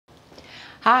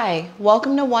Hi,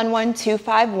 welcome to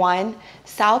 11251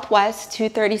 Southwest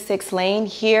 236 Lane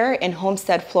here in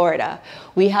Homestead, Florida.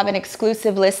 We have an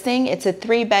exclusive listing. It's a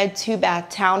 3-bed,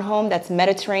 2-bath townhome that's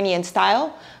Mediterranean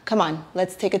style. Come on,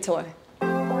 let's take a tour.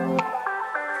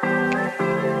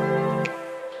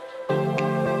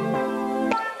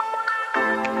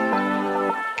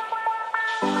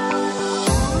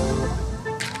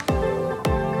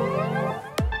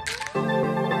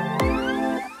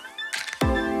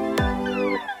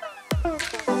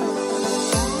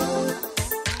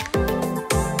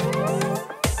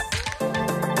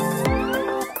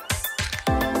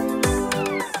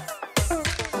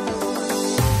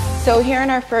 So here on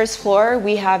our first floor,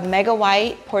 we have mega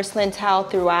white porcelain tile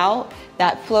throughout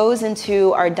that flows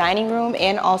into our dining room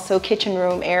and also kitchen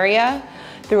room area.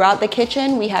 Throughout the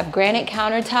kitchen, we have granite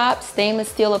countertops, stainless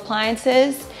steel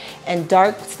appliances, and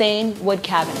dark stained wood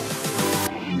cabinets.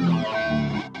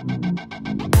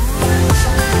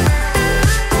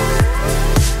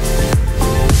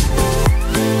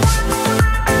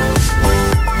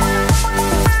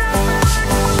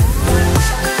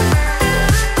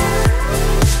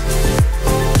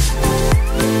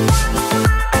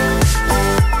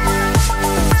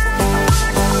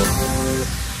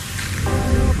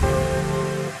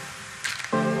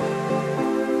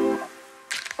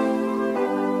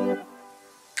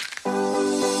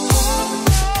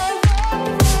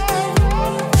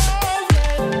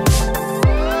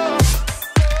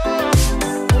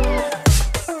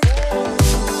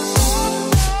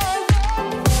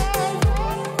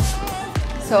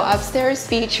 So upstairs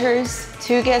features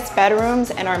 2 guest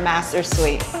bedrooms and our master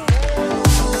suite.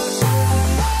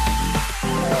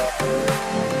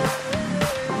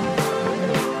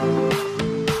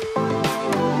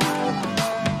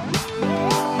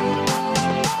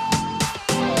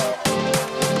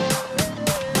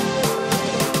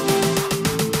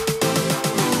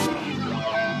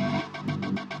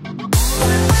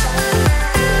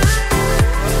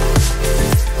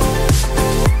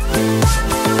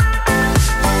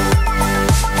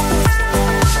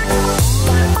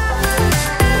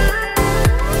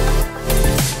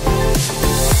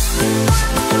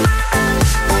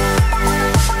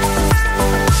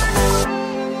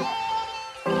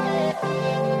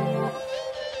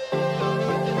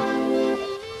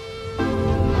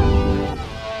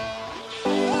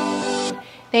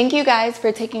 Thank you guys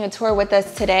for taking a tour with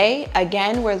us today.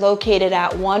 Again, we're located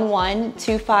at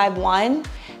 11251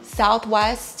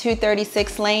 Southwest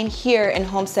 236 Lane here in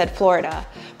Homestead, Florida.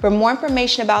 For more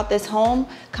information about this home,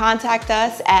 contact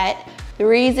us at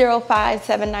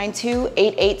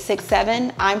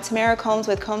 305-792-8867. I'm Tamara Combs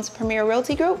with Combs Premier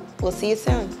Realty Group. We'll see you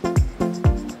soon.